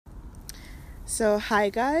So, hi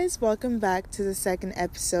guys, welcome back to the second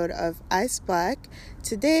episode of Ice Black.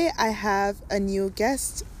 Today I have a new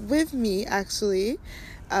guest with me, actually,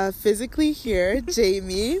 physically here,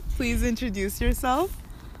 Jamie. Please introduce yourself.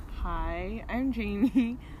 Hi, I'm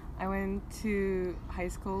Jamie. I went to high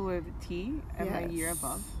school with T. I'm a year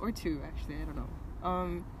above, or two actually, I don't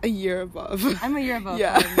know. A year above. I'm a year above.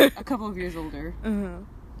 Yeah. I'm a couple of years older.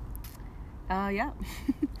 Yeah.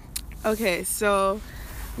 Okay, so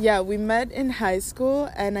yeah, we met in high school,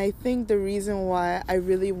 and I think the reason why I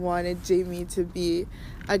really wanted Jamie to be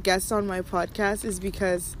a guest on my podcast is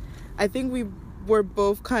because I think we were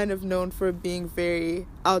both kind of known for being very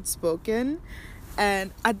outspoken,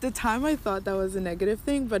 and at the time I thought that was a negative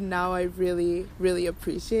thing, but now I really, really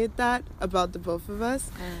appreciate that about the both of us.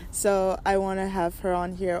 So I want to have her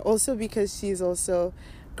on here also because she's also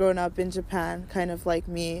grown up in Japan, kind of like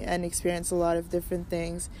me, and experienced a lot of different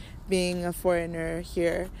things being a foreigner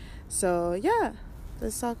here. So yeah,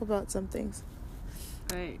 let's talk about some things.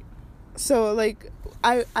 Right. So like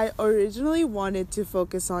I originally wanted to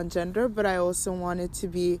focus on gender, but I also wanted to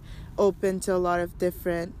be open to a lot of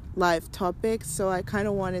different life topics. So I kind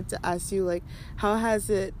of wanted to ask you, like, how has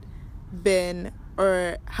it been,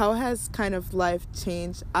 or how has kind of life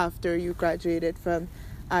changed after you graduated from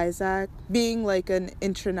Isaac, being like an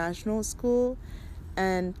international school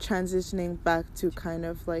and transitioning back to kind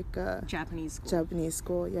of like a Japanese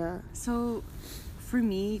school, yeah. So for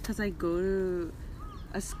me, because I go to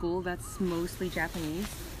a school that's mostly Japanese,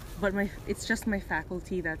 but it's just my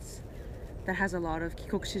faculty that has a lot of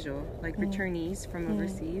kikokushijo, like returnees from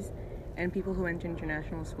overseas and people who went to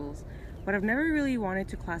international schools. But I've never really wanted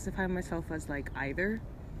to classify myself as like either,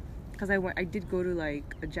 because I did go to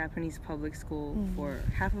like a Japanese public school for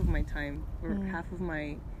half of my time, or half of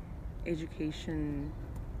my education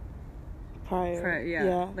prior.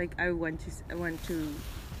 Yeah. Like I went to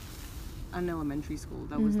an elementary school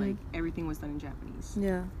that was like everything was done in Japanese.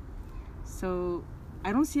 Yeah. So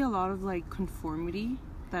I don't see a lot of like conformity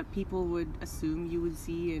that people would assume you would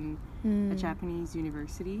see in a Japanese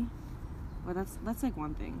university. Well, that's like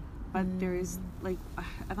one thing. But there is, like,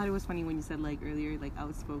 I thought it was funny when you said, like, earlier, like,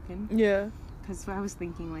 outspoken. Yeah. Because I was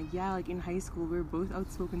thinking, like, yeah, like, in high school, we were both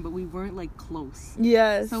outspoken, but we weren't, like, close.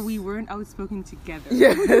 Yes. So we weren't outspoken together.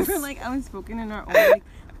 Yes. We were, like, outspoken in our own, like,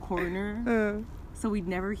 corner. So we'd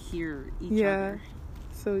never hear each other. Yeah.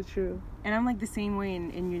 So true. And I'm, like, the same way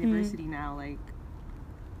in university now. Like,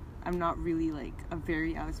 I'm not really, like, a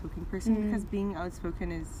very outspoken person because being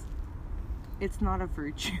outspoken it's not a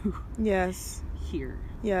virtue. Yes. Here.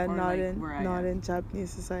 Yeah, or not like in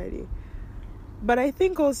Japanese society. But I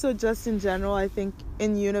think also just in general, I think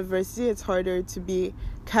in university it's harder to be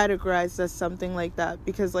categorized as something like that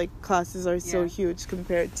because like classes are so huge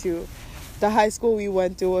compared to the high school we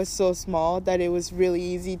went to was so small that it was really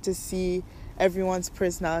easy to see everyone's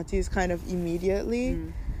personalities kind of immediately.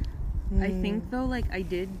 I think though, like I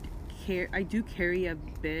do carry a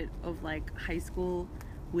bit of like high school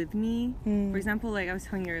with me. For example, like I was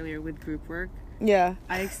telling you earlier with group work. Yeah.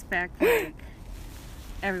 I expect like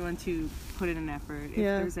everyone to put in an effort. If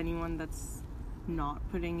there's anyone that's not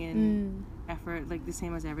putting in effort, like the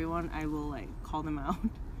same as everyone, I will like call them out.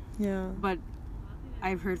 Yeah. But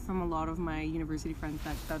I've heard from a lot of my university friends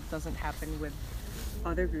that doesn't happen with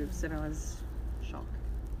other groups, and I was shocked.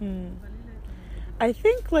 I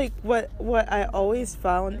think like what I always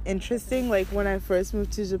found interesting, like when I first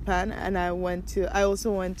moved to Japan and I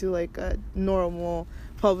also went to like a normal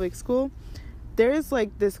public school, there is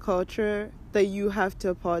like this culture that you have to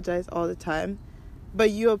apologize all the time, but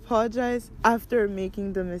you apologize after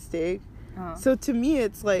making the mistake. So to me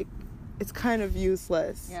it's like it's kind of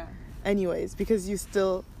useless anyways, because you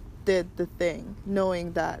still did the thing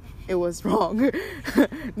knowing that it was wrong.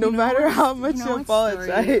 no matter how much you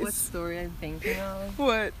apologize. What story I'm thinking of?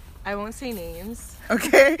 What? I won't say names.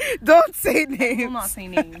 Okay, don't say names. I will not say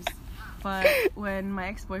names. But when my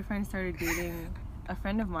ex-boyfriend started dating a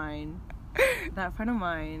friend of mine, that friend of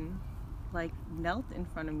mine like knelt in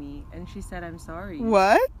front of me and she said, "I'm sorry."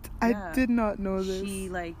 What? Yeah. I did not know this. She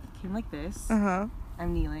like came like this.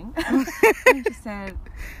 I'm kneeling. And she said,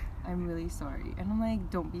 "I'm really sorry." And I'm like,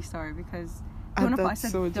 "Don't be sorry, because don't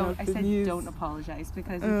apologize." I said don't apologize,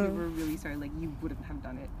 because if you were really sorry, like you wouldn't have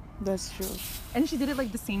done it. That's true. And she did it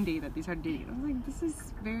like the same day that they started dating. I was like, this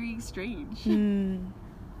is very strange.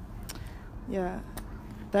 Yeah,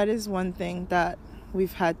 that is one thing that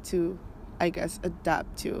we've had to, I guess,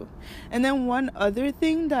 adapt to. And then one other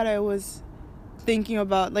thing that I was thinking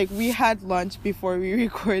about, like we had lunch before we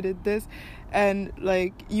recorded this, and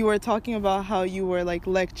like you were talking about how you were like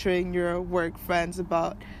lecturing your work friends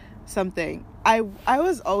about something. I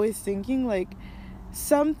was always thinking like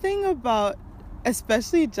something about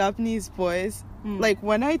especially Japanese boys, like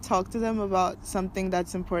when I talk to them about something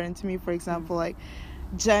that's important to me, for example, like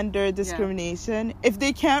gender discrimination, if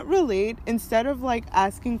they can't relate, instead of like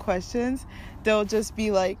asking questions, they'll just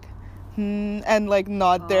be like, and like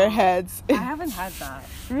nod their heads. I haven't had that.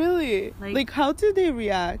 Really? Like how do they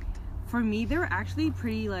react? For me, they were actually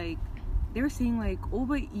pretty like, they were saying like, oh,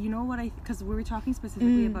 but you know what, because we were talking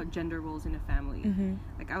specifically about gender roles in a family.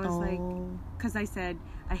 Like I was like, because I said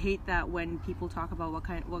I hate that when people talk about what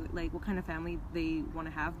kind of family they want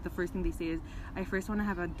to have, the first thing they say is, I first want to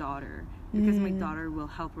have a daughter because my daughter will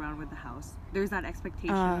help around with the house. There's that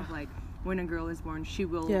expectation of like, when a girl is born, she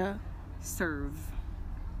will serve,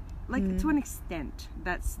 like to an extent.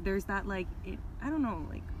 There's that like, I don't know,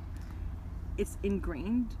 like it's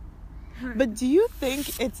ingrained. But do you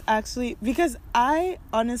think it's actually, because I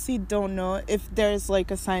honestly don't know if there's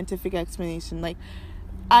like a scientific explanation. Like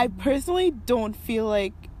I personally don't feel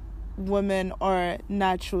like women are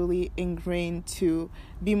naturally ingrained to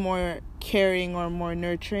be more caring or more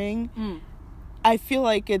nurturing. I feel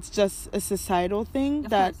like it's just a societal thing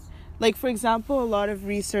that, like, for example, a lot of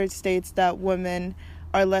research states that women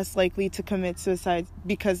are less likely to commit suicide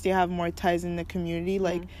because they have more ties in the community.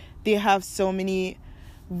 Like they have so many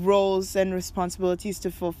roles and responsibilities to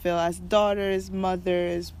fulfill as daughters,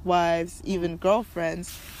 mothers, wives, even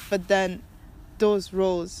girlfriends, but then those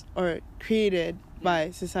roles are created by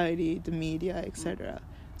society, the media, etc.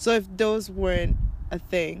 So if those weren't a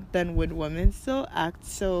thing, then would women still act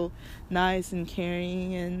so nice and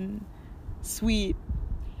caring and sweet?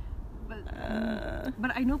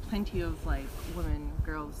 But I know plenty of like women,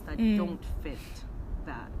 girls that don't fit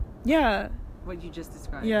that. Yeah. What you just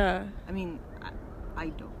described. Yeah. I mean, I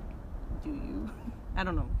don't. Do you? I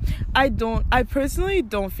don't know. I personally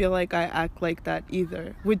don't feel like I act like that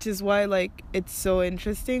either, which is why like it's so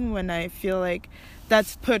interesting when I feel like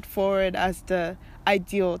that's put forward as the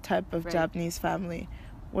ideal type of Japanese family,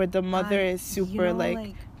 where the mother is super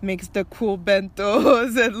like makes the cool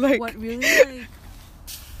bentos and like. What really like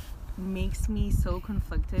makes me so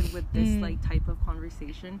conflicted with this like type of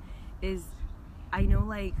conversation is I know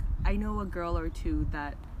a girl or two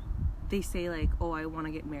that they say like, oh, I want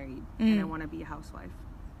to get married and I want to be a housewife,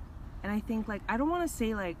 and I think like I don't want to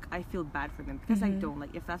say like I feel bad for them because I don't,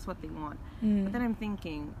 like if that's what they want, but then I'm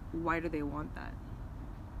thinking, why do they want that?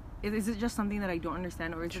 Is it just something that I don't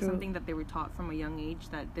understand, or is it something that they were taught from a young age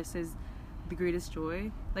that this is the greatest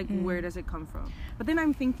joy? Like where does it come from? But then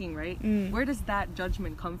I'm thinking, right, where does that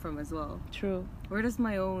judgment come from as well? True. Where does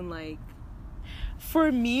my own like,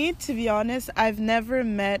 for me, to be honest, I've never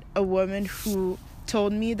met a woman who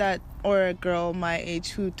told me that, or a girl my age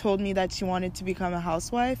who told me that she wanted to become a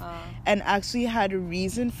housewife and actually had a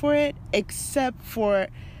reason for it, except for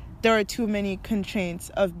there are too many constraints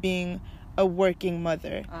of being a working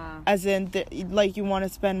mother, as in like you want to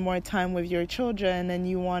spend more time with your children and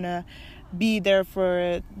you want to be there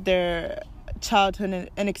for their childhood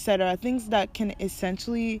and etc. Things that can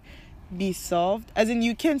essentially be solved, as in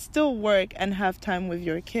you can still work and have time with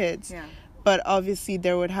your kids, but obviously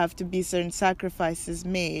there would have to be certain sacrifices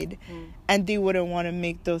made, and they wouldn't want to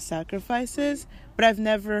make those sacrifices. But I've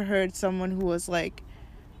never heard someone who was like,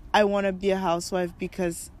 I want to be a housewife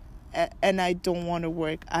because and I don't want to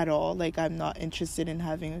work at all, like I'm not interested in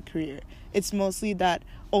having a career. It's mostly that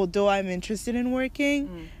although I'm interested in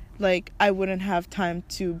working, like I wouldn't have time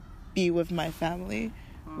to be with my family,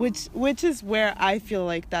 which is where I feel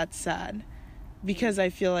like that's sad, because I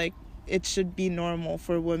feel like it should be normal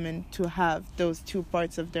for women to have those two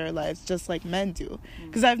parts of their lives just like men do,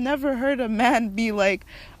 because I've never heard a man be like,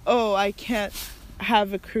 oh, I can't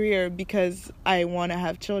have a career because I want to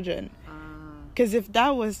have children. Because if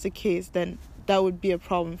that was the case, then that would be a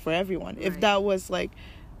problem for everyone. If that was like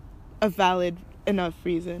a valid enough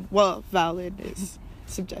reason. Well, valid is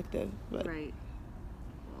subjective, but well,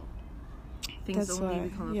 things only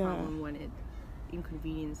become a problem when it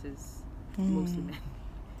inconveniences mostly men.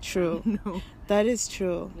 True. No. That is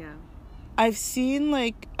true. Yeah. I've seen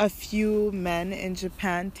like a few men in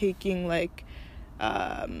Japan taking like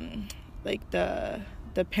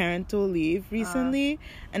the parental leave recently,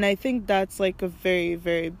 and I think that's like a very,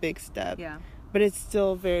 very big step. Yeah. But it's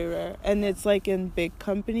still very rare, and it's like in big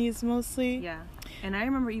companies mostly. Yeah. And I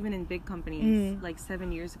remember even in big companies, like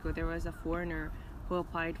 7 years ago, there was a foreigner who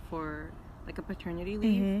applied for like a paternity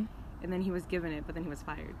leave, and then he was given it, but then he was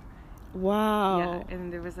fired. Wow. Yeah,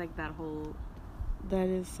 and there was like that whole... That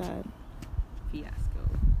is sad.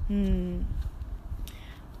 Fiasco.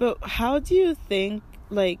 But how do you think,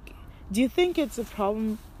 like, do you think it's a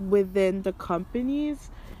problem within the companies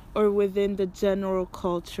or within the general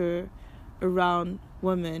culture around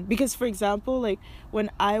women. Because, for example, like, when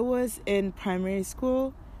I was in primary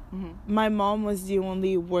school, my mom was the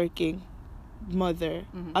only working mother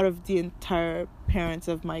out of the entire parents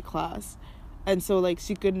of my class. And so, like,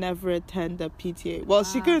 she could never attend the PTA. Well,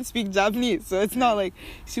 she couldn't speak Japanese, so it's not like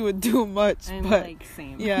she would do much. I'm but like,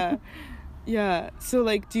 same. Yeah. So,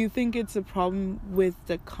 like, do you think it's a problem with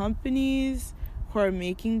the companies who are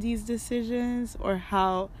making these decisions? Or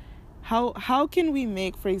how can we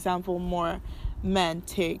make, for example, more men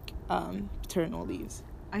take paternal leaves?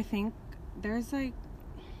 I think there's, like...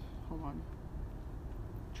 Hold on.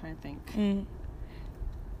 I'm trying to think.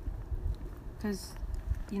 Because,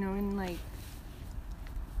 you know, in, like,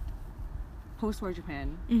 post-war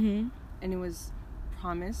Japan, and it was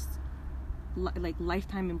promised, like,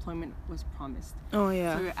 lifetime employment was promised. Oh,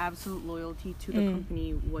 yeah. So your absolute loyalty to the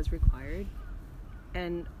company was required.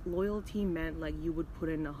 And loyalty meant, like, you would put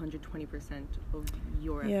in 120% of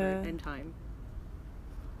your effort and time.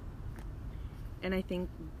 And I think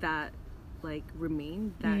that, like,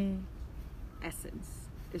 remained, that essence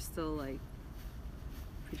is still, like,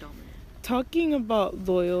 predominant. Talking about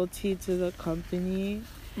loyalty to the company,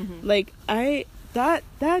 like, that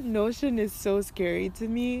notion is so scary to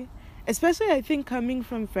me. Especially, I think, coming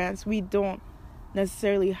from France, we don't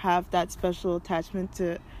necessarily have that special attachment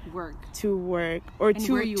to work or and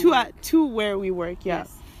to where we work.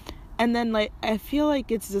 Yes. And then, like, I feel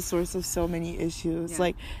like it's the source of so many issues.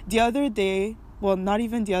 Like, the other day, well, not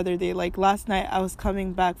even the other day, like, last night I was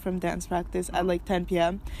coming back from dance practice at like 10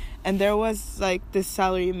 p.m. and there was, like, this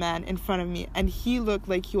salary man in front of me, and he looked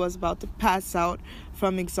like he was about to pass out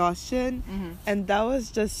from exhaustion. And that was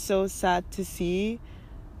just so sad to see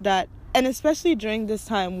that. And especially during this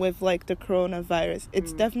time with, like, the coronavirus,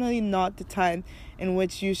 it's definitely not the time in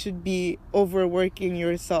which you should be overworking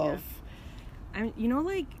yourself. I mean, you know,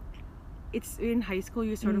 like, it's in high school,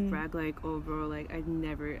 you sort of brag, like, oh, bro, like, I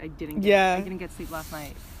didn't get sleep last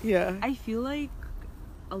night. Yeah. I feel like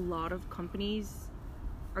a lot of companies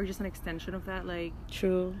are just an extension of that. Like,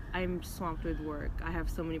 true. I'm swamped with work. I have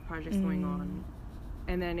so many projects going on.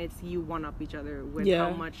 And then it's you one-up each other with how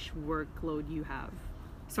much workload you have.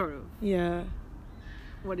 Sort of. Yeah.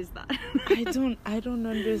 What is that? I don't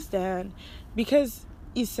understand. Because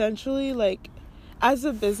essentially, like, as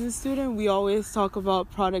a business student, we always talk about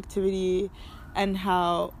productivity and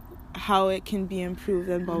how it can be improved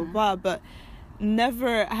and blah blah blah, but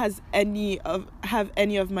never has any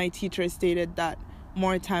of my teachers stated that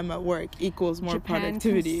more time at work equls more Japan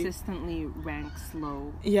productivity. Consistently ranks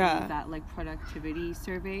low. Yeah. In that, like, productivity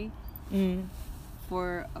survey.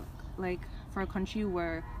 For a country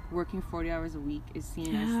where working 40 hours a week is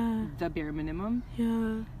seen as the bare minimum,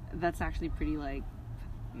 that's actually pretty, like,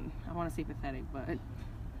 I want to say pathetic, but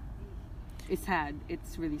it's sad.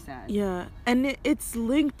 It's really sad. Yeah, and it's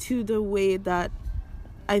linked to the way that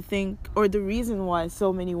I think, or the reason why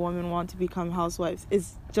so many women want to become housewives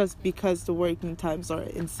is just because the working times are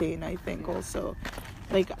insane, I think, also.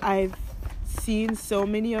 Like, I've seen so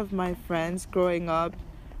many of my friends grow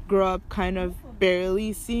up kind of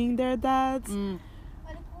barely seeing their dads, and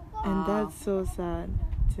that's so sad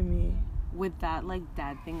to me. With that, like,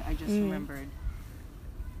 dad thing, I just remembered,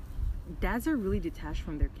 dads are really detached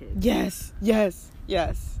from their kids. Yes.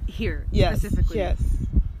 Here, yes, specifically. Yes.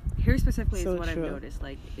 Here specifically So is what true. I've noticed,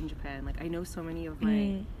 like, in Japan. Like, I know so many of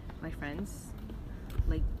my friends,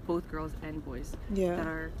 like, both girls and boys, that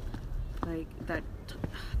are, like, that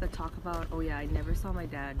talk about, oh yeah, I never saw my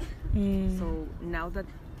dad. So now that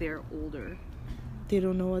they're older, they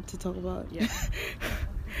don't know what to talk about. Yeah.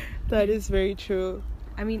 That is very true.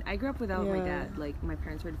 I mean, I grew up without my dad. Like, my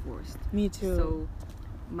parents were divorced. Me too. So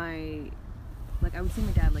I would see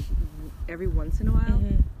my dad, like, every once in a while,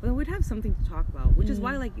 but then we'd have something to talk about, which is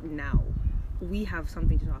why, like, now we have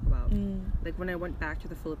something to talk about. Like, when I went back to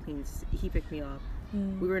the Philippines, he picked me up.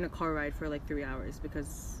 We were in a car ride for like 3 hours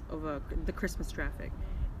because of the Christmas traffic,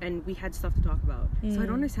 and we had stuff to talk about. So I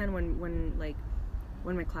don't understand when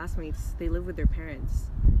my classmates, they live with their parents.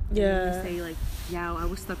 Yeah. And they say, like, yeah, I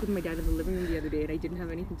was stuck with my dad in the living room the other day and I didn't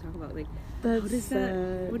have anything to talk about. Like, that's how does sad.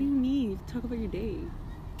 that? What do you need? Talk about your day.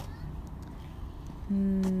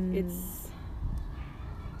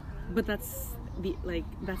 But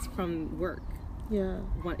that's from work. Yeah.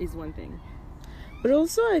 One thing. But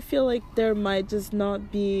also, I feel like there might just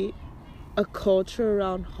not be a culture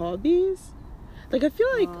around hobbies. Like, I feel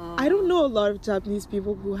like I don't know a lot of Japanese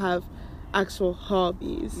people who have actual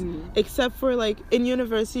hobbies, except for, like, in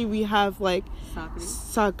university we have, like,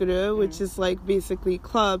 sakura, which is, like, basically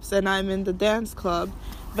clubs, and I'm in the dance club.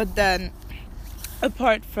 But then,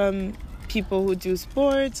 apart from people who do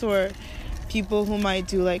sports or people who might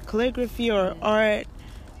do, like, calligraphy or art,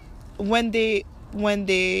 when they when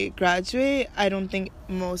they graduate, I don't think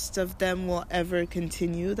most of them will ever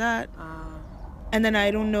continue that. And then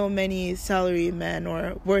I don't know many salary men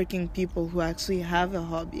or working people who actually have a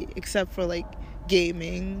hobby, except for like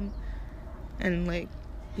gaming and like,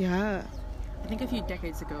 yeah. I think a few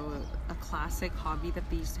decades ago, a classic hobby that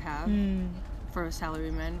they used to have for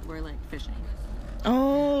salarymen were like fishing.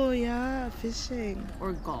 Oh, yeah, fishing.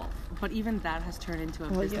 Or golf. But even that has turned into a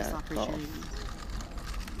business opportunity.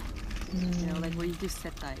 You know, like where you do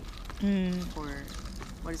setai. Or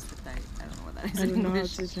what is setai? I don't know what that is I don't in know how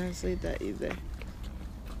English. to translate that either.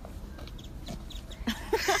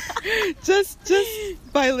 just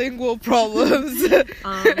bilingual problems.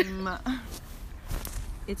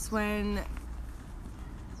 It's when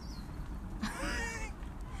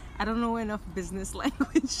I don't know enough business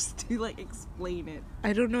language to like explain it.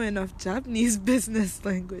 I don't know enough Japanese business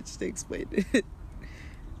language to explain it.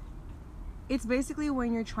 It's basically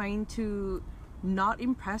when you're trying to not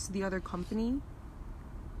impress the other company,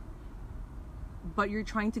 but you're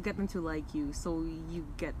trying to get them to like you, so you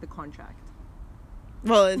get the contract.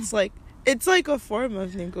 Well, it's like a form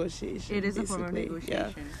of negotiation. It is a form of basically.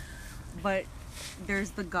 negotiation. Yeah. But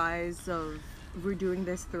there's the guise of we're doing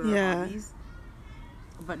this through our hobbies,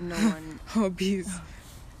 but no one hobbies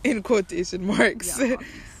in quotation marks. Yeah,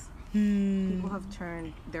 hobbies. People have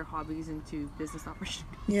turned their hobbies into business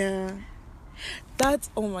opportunities. Yeah. That's,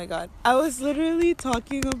 oh my god. I was literally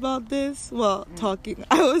talking about this. Well,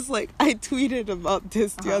 I was like, I tweeted about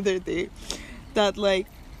this the other day. That like,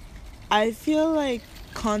 I feel like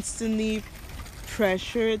constantly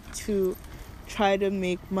pressured to try to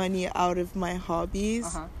make money out of my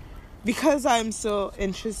hobbies. Because I'm so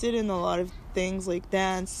interested in a lot of things like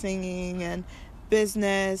dance, singing, and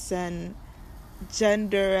business, and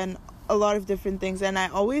gender, and a lot of different things. And I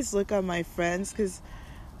always look at my friends, because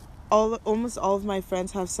almost all of my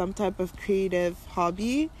friends have some type of creative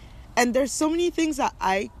hobby, and there's so many things that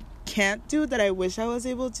I can't do that I wish I was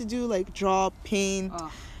able to do, like draw, paint,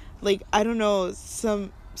 like I don't know,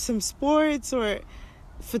 some sports or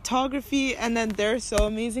photography, and then they're so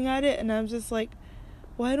amazing at it, and I'm just like,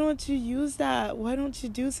 why don't you use that? Why don't you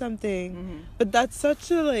do something? But that's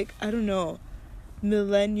such a, like, I don't know,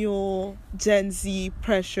 millennial Gen Z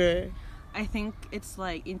pressure. I think it's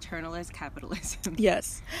like internalized capitalism.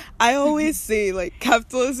 Yes. I always say like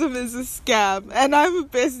capitalism is a scam, and I'm a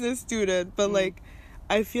business student, but like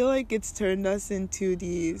I feel like it's turned us into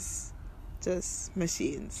these just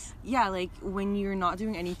machines. Yeah, like when you're not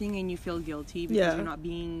doing anything and you feel guilty because you're not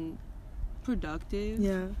being productive.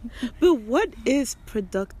 Yeah. But what is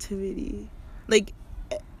productivity? Like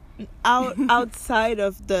outside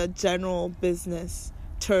of the general business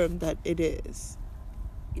term that it is.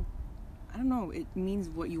 I don't know, it means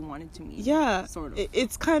what you want it to mean. Yeah. Sort of.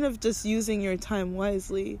 It's kind of just using your time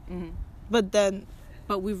wisely.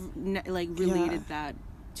 But we've related that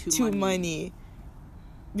to money.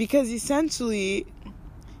 Because essentially,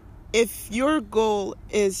 if your goal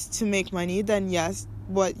is to make money, then yes,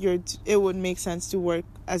 it would make sense to work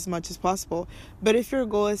as much as possible. But if your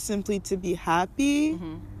goal is simply to be happy,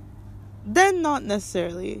 then not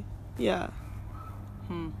necessarily. Yeah.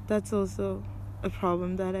 That's also a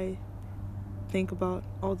problem that I think about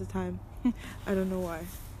all the time. I don't know why.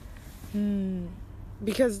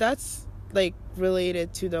 Because that's like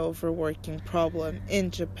related to the overworking problem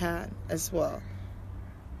in Japan as well.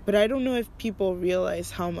 But I don't know if people realize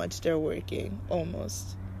how much they're working,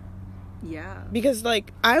 almost. Yeah. Because,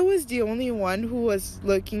 like, I was the only one who was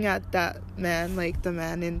looking at that man, like, the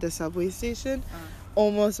man in the subway station,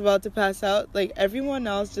 almost about to pass out. Like, everyone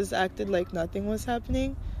else just acted like nothing was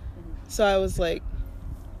happening. So I was like,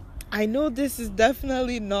 I know this is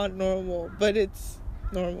definitely not normal, but it's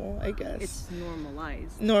normal, I guess. It's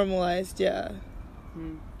normalized. Normalized, yeah.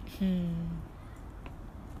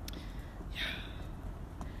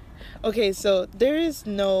 Okay, so there is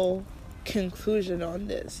no conclusion on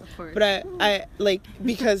this, of course. But I like,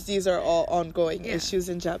 because these are all ongoing issues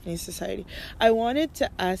in Japanese society, I wanted to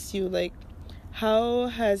ask you, like, how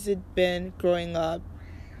has it been growing up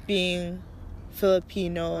being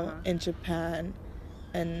Filipino in Japan,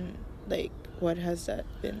 and like what has that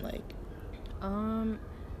been like?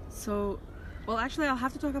 Well, actually, I'll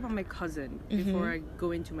have to talk about my cousin before I go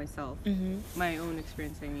into myself, my own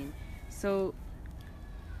experience, I mean. So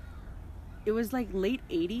it was like late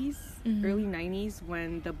 80s, early 90s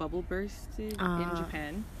when the bubble bursted in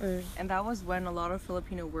Japan. And that was when a lot of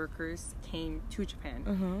Filipino workers came to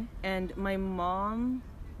Japan. And my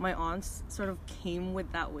aunts sort of came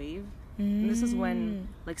with that wave. And this is when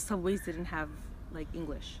like subways didn't have like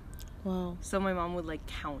English. Wow. So my mom would like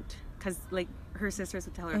count, because like her sisters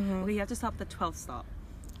would tell her, okay, you have to stop at the 12th stop.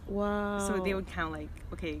 Wow. So they would count like,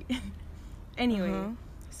 okay. Anyway,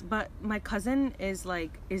 but my cousin is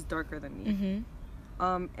darker than me.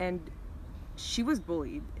 And she was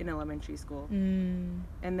bullied in elementary school. And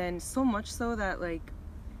then so much so that like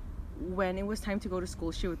when it was time to go to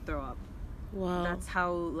school, she would throw up. Wow. That's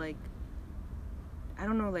how like, I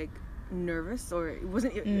don't know, like nervous, or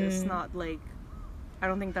it's not like, I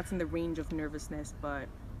don't think that's in the range of nervousness, but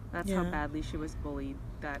that's how badly she was bullied,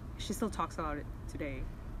 that she still talks about it today.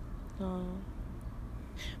 Oh.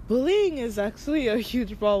 Bullying is actually a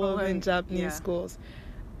huge problem in Japanese schools.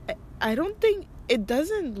 I don't think it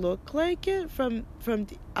doesn't look like it from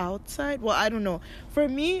the outside. Well, I don't know. For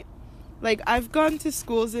me, like I've gone to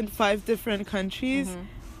schools in 5 different countries,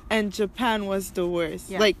 and Japan was the worst.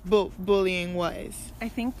 Yeah. Like bullying wise. I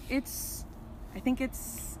think it's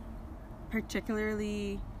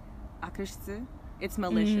particularly akushitsu. It's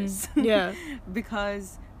malicious. Yeah.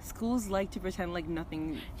 Because schools like to pretend like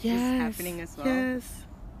nothing is happening as well. Yes.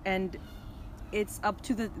 And it's up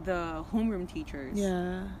to the homeroom teachers.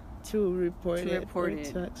 Yeah. To report it.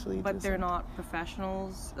 To actually but they're not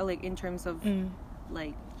professionals, like in terms of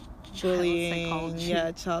like bullying, child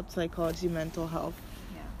psychology. Child psychology, mental health.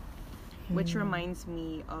 Yeah. Which reminds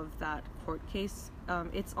me of that court case.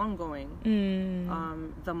 It's ongoing.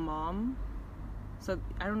 The mom. So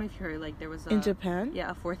I don't know if you heard, like there was in Japan.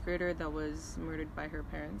 Yeah, a 4th grader that was murdered by her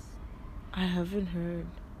parents. I haven't heard.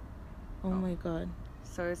 Oh my god.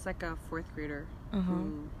 So it's like a 4th grader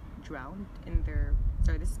who drowned in their.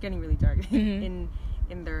 Sorry, this is getting really dark.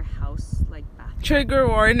 in their house, like bathroom. Trigger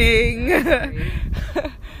warning.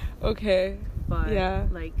 Okay. But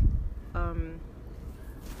like,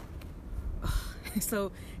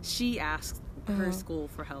 so she asked her school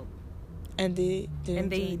for help, and they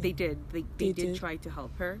did try to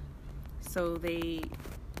help her. So the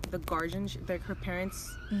guardianship, like her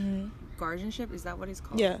parents' guardianship, is that what it's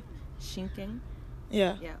called? Yeah. Shinken.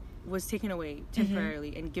 Yeah. Yeah. Was taken away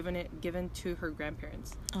temporarily and given to her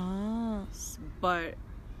grandparents. Ah. But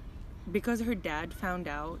because her dad found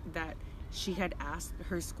out that she had asked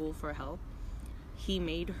her school for help, he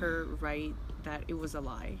made her write that it was a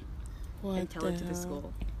lie and tell it to the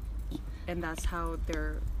school. And that's how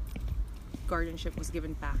their guardianship was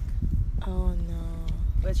given back. Oh no.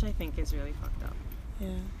 Which I think is really fucked up.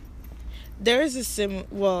 Yeah. There's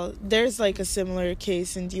like a similar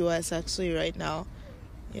case in the US actually right now.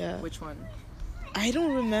 Yeah. Which one? I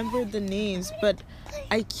don't remember the names, but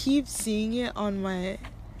I keep seeing it on my...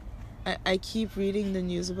 I keep reading the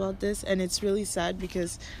news about this, and it's really sad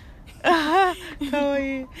because...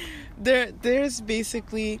 There's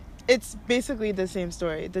basically... It's basically the same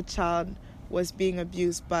story. The child was being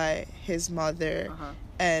abused by his mother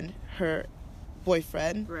and her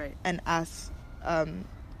boyfriend. Right. And asked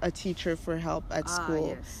a teacher for help at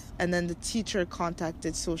school. Yes. And then the teacher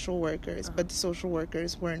contacted social workers, but the social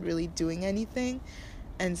workers weren't really doing anything,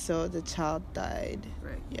 and so the child died.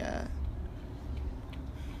 Right. Yeah.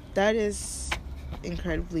 That is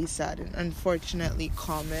incredibly sad and unfortunately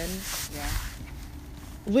common. Yeah.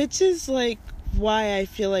 Which is like why I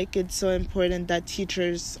feel like it's so important that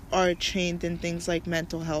teachers are trained in things like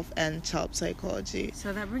mental health and child psychology.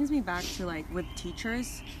 So that brings me back to like with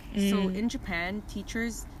teachers. So in Japan,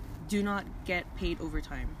 teachers do not get paid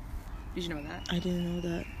overtime. Did you know that? I didn't know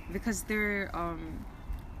that. Because they're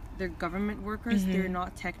government workers. They're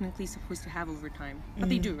not technically supposed to have overtime, but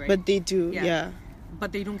they do, right? But they do, yeah.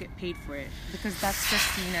 But they don't get paid for it because that's just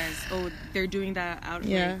seen as they're doing that out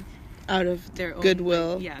of their own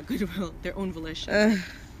goodwill. Goodwill, their own volition.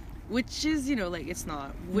 Which is, like it's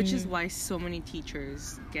not. Which is why so many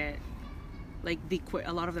teachers get they quit.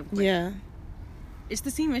 A lot of them quit. Yeah. It's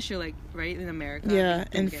the same issue, like right in America. Yeah,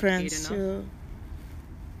 in France too.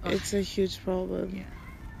 It's a huge problem.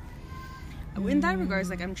 Yeah. In that regards,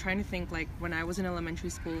 like I'm trying to think, like when I was in elementary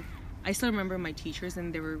school, I still remember my teachers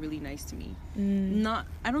and they were really nice to me.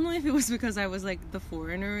 I don't know if it was because I was like the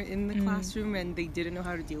foreigner in the classroom and they didn't know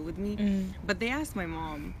how to deal with me, but they asked my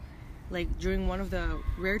mom, like during one of the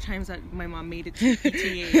rare times that my mom made it to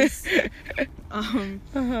PTAs,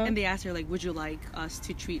 and they asked her like, would you like us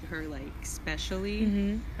to treat her like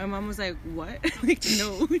specially? My mom was like, what? Like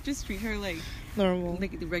no, just treat her like normal,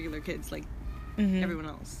 like the regular kids, like everyone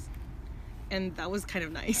else. And that was kind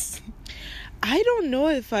of nice. I don't know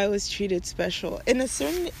if I was treated special.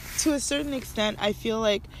 To a certain extent, I feel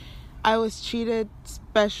like I was treated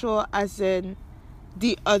special as in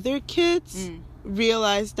the other kids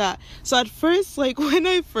realized that. So at first, like when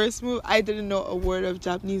I first moved, I didn't know a word of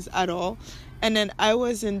Japanese at all. And then I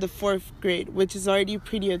was in the 4th grade, which is already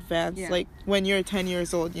pretty advanced. Yeah. Like when you're 10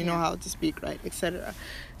 years old, you know how to speak, right, etc.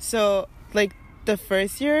 So like the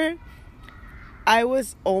first year, I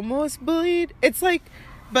was almost bullied. It's like,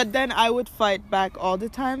 but then I would fight back all the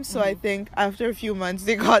time. So I think after a few months,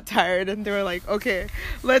 they got tired and they were like, okay,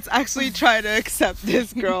 let's actually try to accept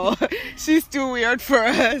this girl. She's too weird for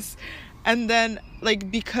us. And then, like,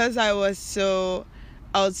 because I was so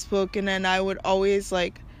outspoken and I would always,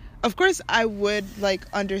 like, of course, I would, like,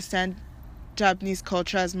 understand Japanese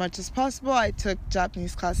culture as much as possible. I took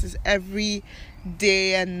Japanese classes every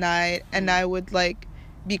day and night, and I would, like,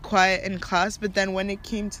 be quiet in class. But then when it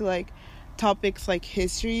came to, like, topics like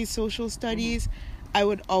history, social studies, I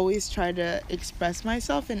would always try to express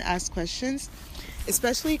myself and ask questions,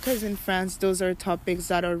 especially because in France those are topics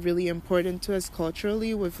that are really important to us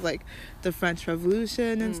culturally, with like the French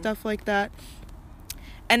Revolution and stuff like that.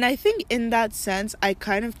 And I think in that sense I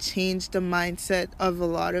kind of changed the mindset of a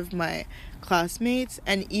lot of my classmates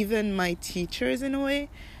and even my teachers in a way,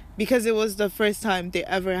 because it was the first time they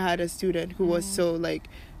ever had a student who was so like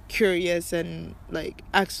curious and like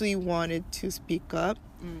actually wanted to speak up.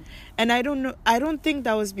 And I don't think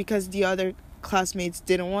that was because the other classmates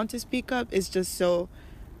didn't want to speak up. It's just so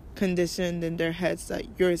conditioned in their heads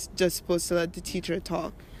that you're just supposed to let the teacher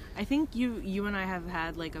talk. I think you and I have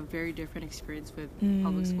had like a very different experience with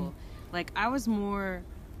public school. Like I was more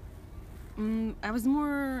in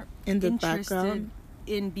the interested background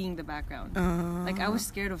in being the background. Like I was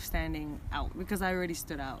scared of standing out because I already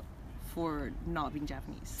stood out for not being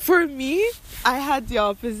Japanese. For me, I had the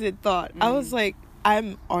opposite thought. I was like,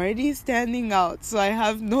 I'm already standing out, so I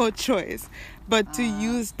have no choice but to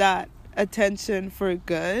use that attention for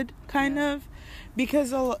good, kind of.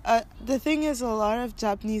 Because the thing is, a lot of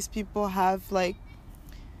Japanese people have, like,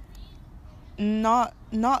 not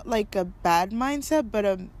like a bad mindset,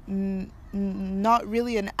 but not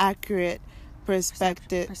really an accurate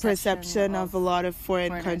perception of a lot of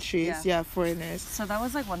foreign countries. Yeah, foreigners. So that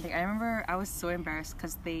was like one thing. I remember I was so embarrassed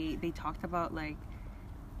because they talked about like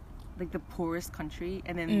the poorest country,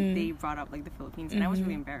 and then they brought up like the Philippines, and I was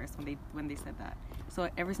really embarrassed when they said that. So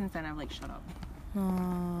ever since then I've like shut up.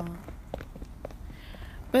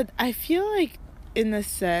 But I feel like in a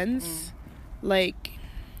sense, like,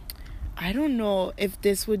 I don't know if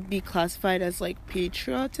this would be classified as like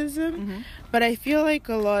patriotism, but I feel like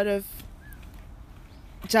a lot of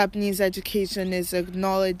Japanese education is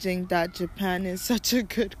acknowledging that Japan is such a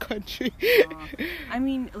good country. I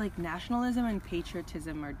mean, like, nationalism and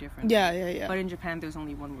patriotism are different. Yeah. But in Japan, there's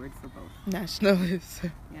only one word for both.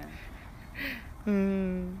 Nationalism. Yeah.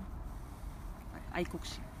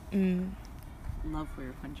 Aikokushi. Love for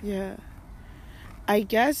your country. Yeah. I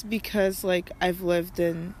guess because, like, I've lived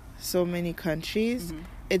in so many countries,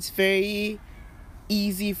 it's very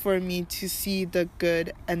easy for me to see the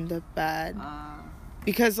good and the bad.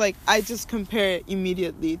 Because, like, I just compare it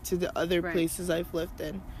immediately to the other places I've lived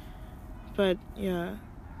in. But, yeah,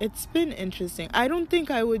 it's been interesting. I don't think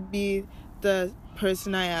I would be the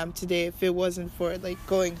person I am today if it wasn't for, like,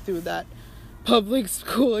 going through that public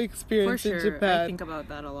school experience in Japan. I think about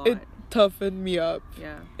that a lot. It toughened me up.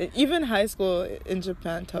 Yeah. Even high school in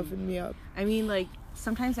Japan toughened me up. I mean, like,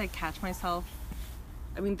 sometimes I catch myself...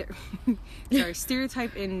 I mean,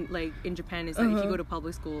 stereotype in Japan is that if you go to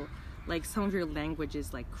public school... like, some of your language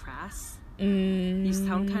is, like, crass. You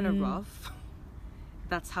sound kind of rough.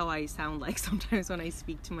 That's how I sound like sometimes when I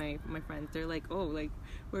speak to my friends. They're like, oh, like,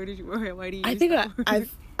 why do you I think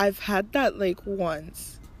I've had that, like,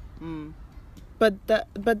 once.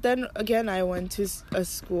 But then, again, I went to a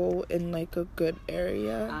school in, like, a good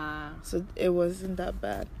area. So it wasn't that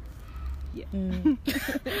bad. Yeah.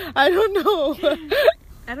 I don't know.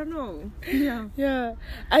 I don't know. Yeah.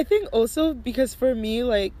 I think also because for me,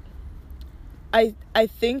 like, I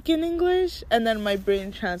think in English and then my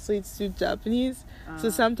brain translates to Japanese. So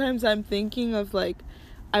sometimes I'm thinking of, like,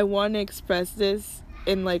 I want to express this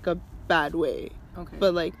in, like, a bad way. Okay.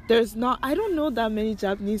 But, like, I don't know that many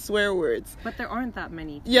Japanese swear words. But there aren't that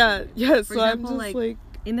many. Yeah. For so example, I'm just, like...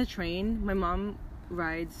 in the train, my mom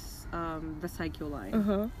rides the Saikyo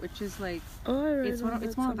line, which is, like... it's one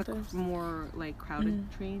of the more, like, crowded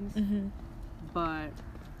trains. But...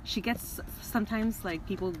 she gets sometimes like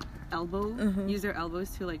people use their elbows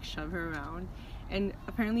to like shove her around, and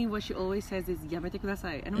apparently what she always says is "yamete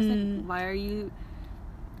kudasai," and I was like, why are you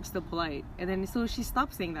still polite? And then so she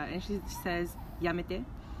stops saying that and she says "yamete,"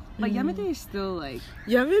 but "yamete" is still like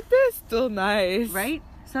 "yamete" is still nice, right?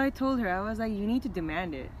 So I told her, I was like, you need to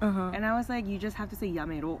demand it, and I was like, you just have to say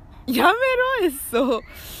 "yamero." Yamero is so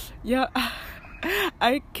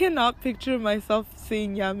I cannot picture myself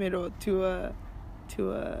saying "yamero" to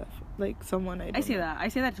like someone I don't know. I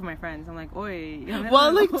say that to my friends. I'm like, oi.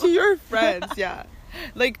 Well, like, to your friends, yeah.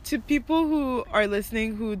 Like, to people who are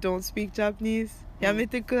listening who don't speak Japanese,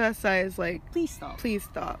 Yamete kudasai is like, Please stop. please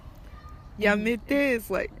stop. Yamete is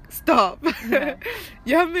like, stop. Yeah.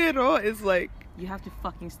 Yamero is like, You have to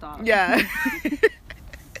fucking stop. yeah.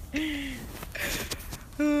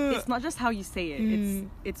 It's not just how you say it.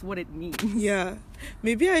 It's what it means. Yeah.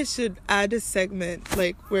 Maybe I should add a segment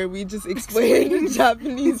like where we just explain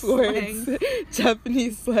Japanese words.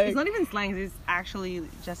 Japanese slang. It's not even slang. It's actually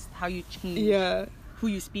just how you change who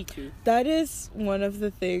you speak to. That is one of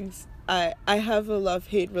the things I have a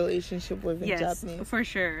love-hate relationship with in Japanese. For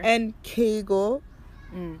sure. And keigo.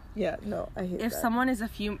 Yeah, no, I hate if that. someone is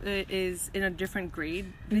is in a different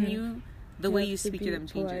grade than you, the way have you to speak be to them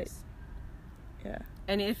changes. polite. Yeah.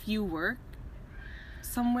 And if you work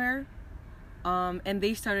somewhere, and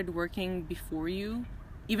they started working before you,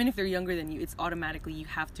 even if they're younger than you, it's automatically you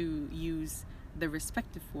have to use the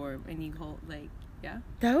respective form, and you call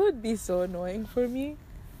That would be so annoying for me.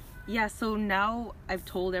 Yeah. So now I've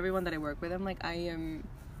told everyone that I work with, I'm like, I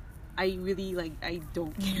really like, I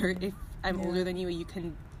don't care if I'm older than you. You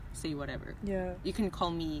can say whatever. Yeah. You can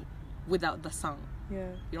call me without the song. Yeah.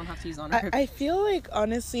 You don't have to use honor. I feel like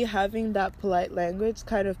honestly having that polite language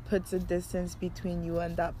kind of puts a distance between you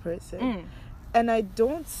and that person. And I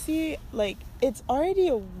don't see, like, it's already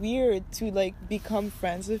weird to, like, become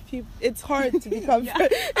friends with people. It's hard to become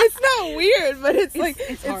friends. It's not weird, but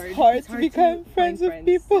it's hard to become friends with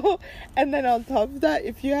people. And then on top of that,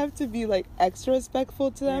 if you have to be, like, extra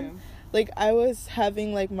respectful to them. Like, I was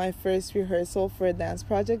having, like, my first rehearsal for a dance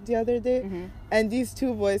project the other day. And these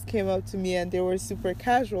two boys came up to me and they were super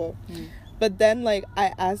casual. But then, like,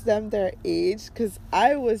 I asked them their age because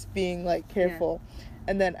I was being, like, careful.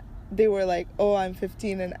 And then they were like, oh, I'm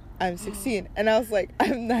 15 and I'm 16. And I was like,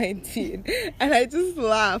 I'm 19. And I just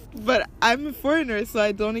laughed. But I'm a foreigner, so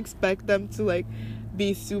I don't expect them to, like,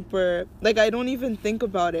 be super, like, I don't even think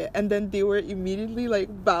about it. And then they were immediately, like,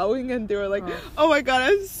 bowing and they were like, oh my god,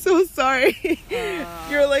 I'm so sorry.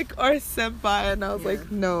 You're like our senpai. And I was like,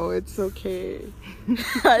 no, it's okay.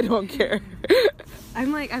 I don't care.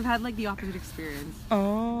 I'm like, I've had like the opposite experience.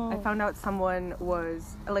 I found out someone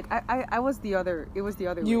was like, I was the other, it was the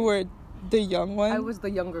other You way. were the young one? I was the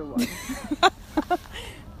younger one.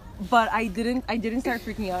 But I didn't start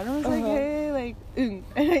freaking out. I was like, hey, like, and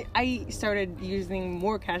I started using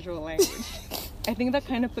more casual language. I think that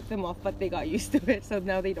kind of put them off, but they got used to it, so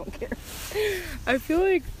now they don't care. I feel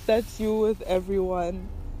like that's you with everyone.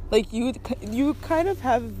 Like, you kind of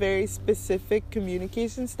have a very specific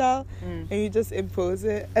communication style, and you just impose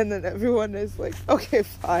it, and then everyone is like, okay,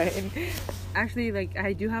 fine. Actually, like,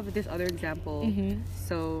 I do have this other example.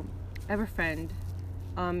 So, I have a friend.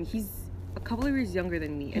 He's a couple of years younger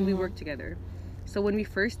than me, and we work together. So when we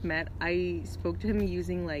first met, I spoke to him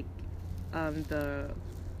using like the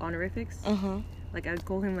honorifics. Like, I would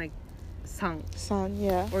call him like san,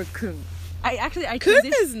 yeah, or kun. I kun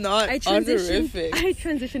is not honorific. I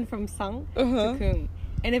transitioned from san to kun,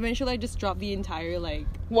 and eventually I just dropped the entire like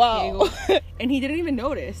wow, and he didn't even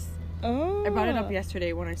notice. I brought it up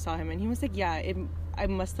yesterday when I saw him, and he was like, yeah, I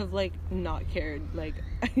must have like not cared, like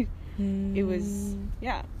it was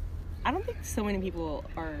I don't think so many people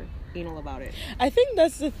are anal about it. I think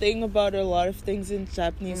that's the thing about a lot of things in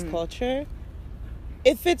Japanese culture.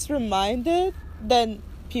 If it's reminded, then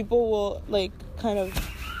people will like kind of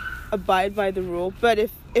abide by the rule. But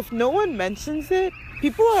if no one mentions it,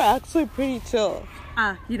 people are actually pretty chill.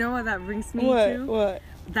 You know what that brings me to? What?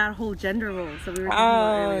 That whole gender role that we were talking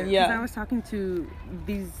about earlier. Yeah. Because I was talking to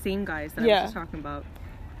these same guys that I was just talking about.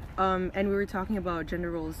 And we were talking about gender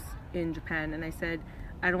roles in Japan, and I said,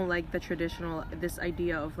 I don't like this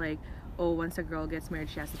idea of like, oh, once a girl gets married,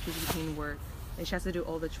 she has to choose between work, and she has to do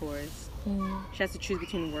all the chores. She has to choose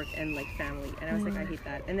between work and like family. And I was like, I hate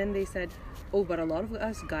that. And then they said, oh, but a lot of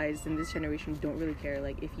us guys in this generation don't really care,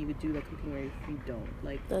 like, if you would do the cooking or if you don't.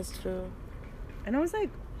 Like, that's true. And I was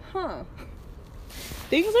like,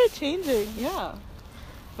 things are changing. Yeah.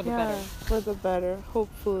 For the better. For the better,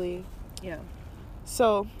 hopefully. Yeah.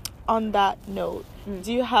 So, on that note,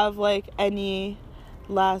 do you have like any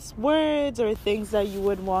last words or things that you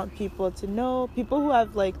would want people to know? People who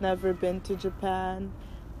have like never been to Japan.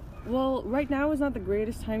 Well, right now is not the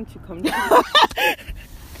greatest time to come to Japan,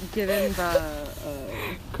 given the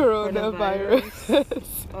coronavirus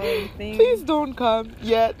thing. Please don't come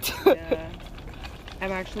yet. Yeah.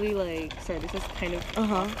 I'm actually like, sorry, this is kind of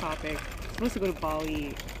off topic. I'm supposed to go to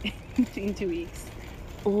Bali in 2 weeks.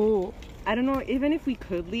 Oh. I don't know, even if we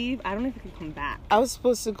could leave, I don't know if we could come back. I was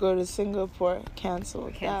supposed to go to Singapore.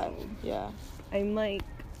 Canceled. Yeah. I'm like,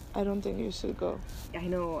 I don't think you should go. I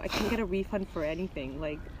know. I can't get a refund for anything.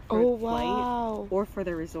 Like, for oh, flight wow. or for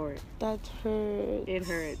the resort. That hurts. It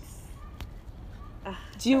hurts.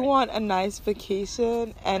 Do you sorry. want a nice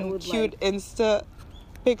vacation and would cute Insta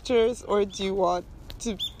pictures, or do you want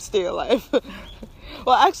to stay alive?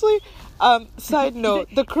 Well, actually, side note,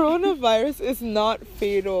 the coronavirus is not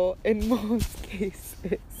fatal in most cases.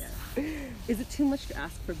 Yeah. Is it too much to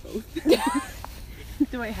ask for both?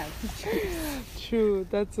 Do I have to choose? True,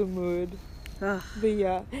 that's a mood. Ugh. But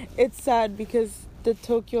yeah, it's sad because the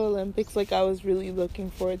Tokyo Olympics, like, I was really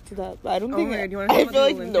looking forward to that, but I don't Oh think my God, you wanna talk I about feel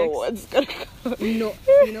the like no Olympics? one's gonna go. No,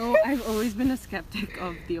 you know, I've always been a skeptic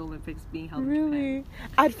of the Olympics being held in Really? Japan.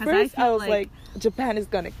 At 'Cause first, I I feel was like, Japan is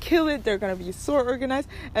gonna kill it. They're gonna be so organized.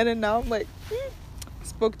 And then now I'm like,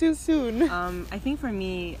 spoke too soon. I think for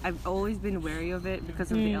me, I've always been wary of it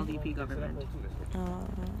because of the LDP government.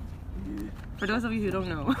 For those of you who don't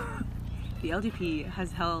know, the LDP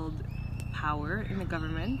has held power in the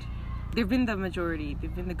government. They've been the majority.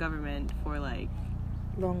 They've been the government for like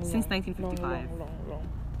since 1955.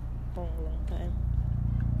 Long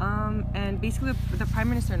time. And basically the Prime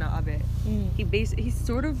Minister now, Abe, he's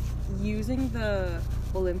sort of using the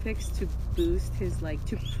Olympics to boost his like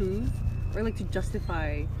to prove or like to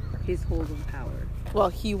justify his hold on power. Well,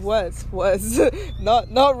 he was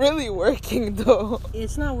not really working though.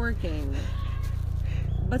 It's not working,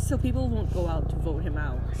 but still people won't go out to vote him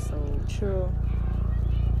out. So True.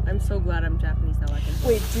 I'm so glad I'm Japanese now. I can vote.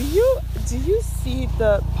 Wait, do you see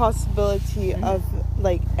the possibility of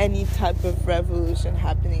like any type of revolution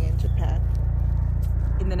happening in Japan?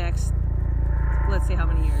 In the next, let's say how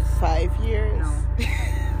many years? 5 years? No.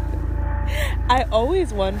 I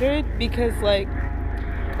always wondered because, like,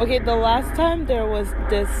 okay, the last time there was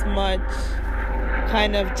this much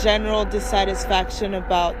kind of general dissatisfaction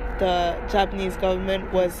about the Japanese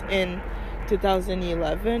government was in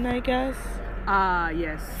 2011, I guess.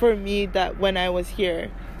 Yes. For me, that when I was here,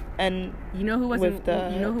 and You know who was with in,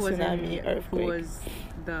 the you know who was tsunami in, earthquake. who was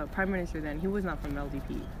the Prime Minister then? He was not from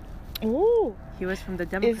LDP. Ooh, He was from the is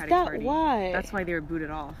Democratic that Party. why? That's why they were booted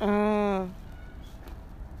off.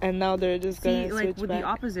 And now they're just gonna See, like switch with back. the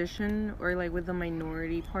opposition or like with the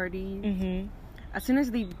minority party, Mm-hmm. as soon as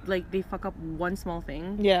they fuck up one small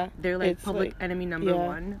thing, Yeah, they're like it's public like- enemy number yeah.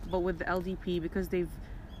 one. But with the LDP, because they've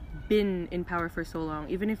been in power for so long,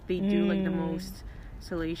 even if they do like the most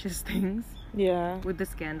salacious things Yeah. with the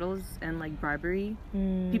scandals and like bribery,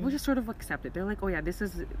 people just sort of accept it. They're like, oh yeah, this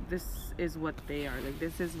is what they are. Like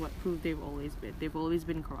this is what proof they've always been. They've always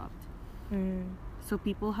been corrupt. So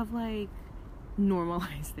people have like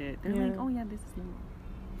normalized it. They're like, Yeah. oh yeah, this is normal.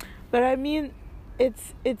 But I mean,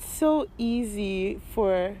 it's so easy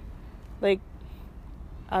for like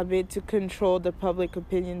Abe to control the public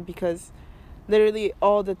opinion because literally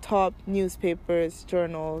all the top newspapers,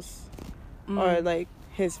 journals are like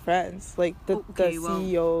his friends, like the Okay, well-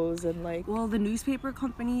 CEOs and like Well, the newspaper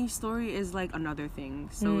company story is like another thing.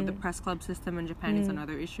 So the press club system in Japan is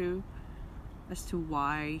another issue as to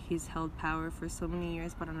why he's held power for so many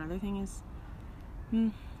years. But another thing is,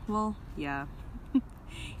 well, yeah,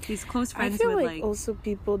 he's close I friends feel with like also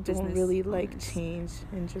people don't business really like owners. change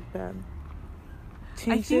in Japan.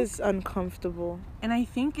 Change think- is uncomfortable. And I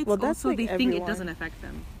think it's Well, that's also like they think it everyone. doesn't affect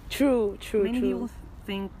them. True. Many people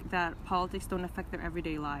think that politics don't affect their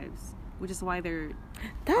everyday lives, which is why they're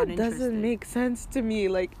That uninterested. doesn't make sense to me.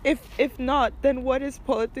 Like, if not, then what is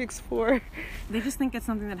politics for? They just think it's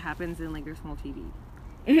something that happens in like their small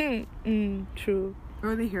TV, True.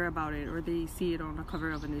 or they hear about it, or they see it on the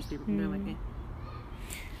cover of a newspaper, and they're like, eh.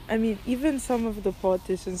 I mean, even some of the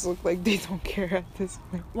politicians look like they don't care at this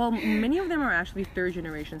point. Well, many of them are actually third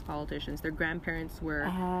generation politicians. Their grandparents were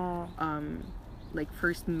like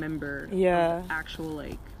first member Yeah. of actual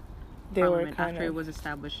like They were parliament kind after it of was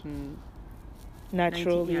established in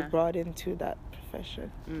naturally yeah. brought into that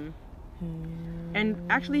profession. And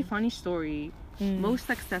actually, funny story, most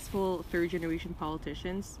successful third generation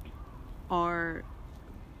politicians are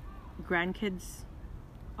grandkids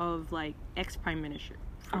of like ex prime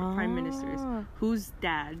ministers whose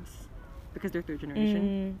dads, because they're third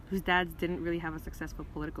generation, whose dads didn't really have a successful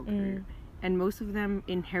political career, and most of them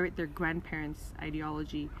inherit their grandparents'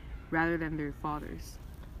 ideology rather than their fathers.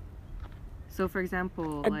 So, for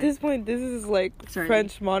example, At like, this point, this is like Sorry.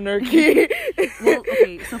 French monarchy. well,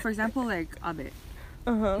 okay, so for example, like Abe,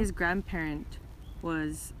 Uh-huh. his grandparent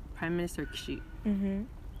was Prime Minister Kishi,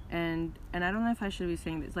 and I don't know if I should be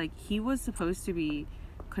saying this. Like, he was supposed to be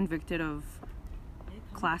convicted of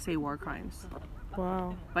Class A war crimes,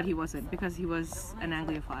 Wow. but he wasn't because he was an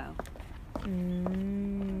Anglophile.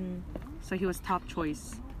 So he was top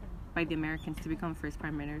choice by the Americans to become first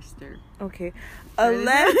Prime Minister. Okay.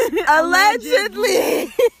 Allegedly.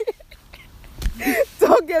 Allegedly.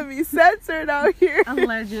 Don't get me censored out here.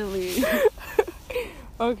 Allegedly.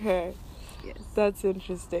 Okay. Yes. That's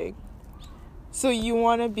interesting. So you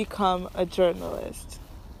want to become a journalist?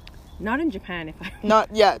 Not in Japan, if I...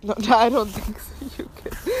 Not yet. No, I don't think so. You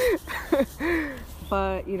could.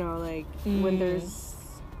 But, you know, like, when there's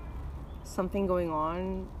something going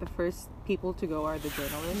on, the first people to go are the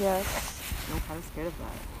journalists. Yes. I'm kind of scared of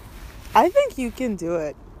that. I think you can do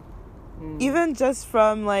it. Even just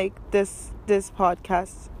from, like, this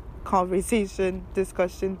podcast conversation,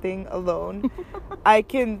 discussion thing alone, I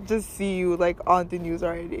can just see you, like, on the news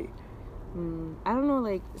already. I don't know,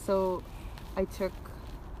 like, so I took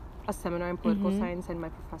a seminar in political science, and my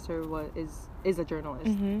professor is a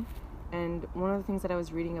journalist. And one of the things that I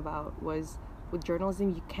was reading about was, with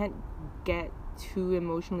journalism, you can't get too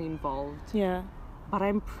emotionally involved. Yeah. But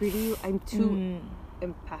I'm too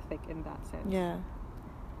empathic in that sense. Yeah.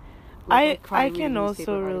 Like, I can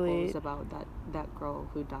also relate about that girl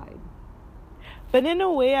who died. But in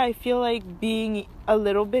a way, I feel like being a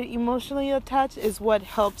little bit emotionally attached is what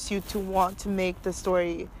helps you to want to make the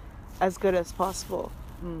story as good as possible.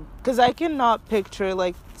 Because I cannot picture,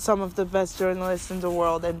 like, some of the best journalists in the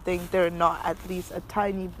world and think they're not at least a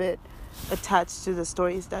tiny bit attached to the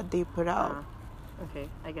stories that they put out. Okay,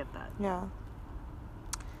 I get that. Yeah.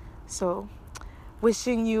 So,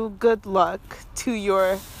 wishing you good luck to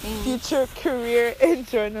your future career in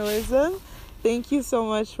journalism. Thank you so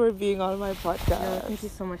much for being on my podcast. No, thank you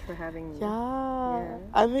so much for having me. Yeah.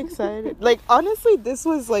 I'm excited. Like, honestly, this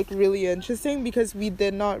was, like, really interesting because we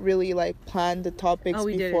did not really, like, plan the topics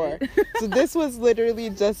before. So this was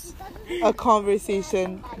literally just a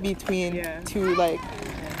conversation between two, like,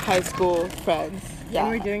 high school friends. Yeah.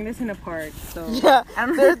 And we're doing this in a park, so... Yeah,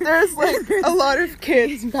 there's, like, a lot of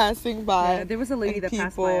kids passing by. Yeah, there was a lady that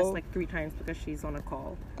passed by us, like, 3 times because she's on a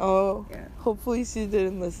call. Oh. Yeah. Hopefully she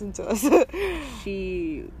didn't listen to us.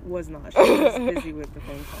 She was not. She was busy with the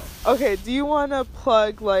phone call. Okay, do you want to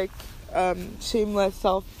plug, like, shameless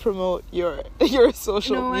self-promote your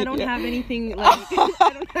social media? No, I don't have anything, like...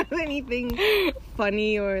 I don't have anything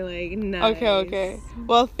funny or, like, nice. Okay.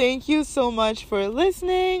 Well, thank you so much for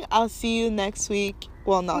listening. I'll see you next week.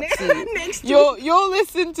 Well, not see you. You'll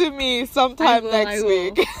listen to me sometime next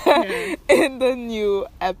week in the new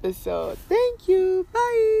episode. Thank you.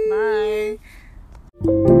 Bye.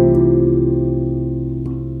 Bye.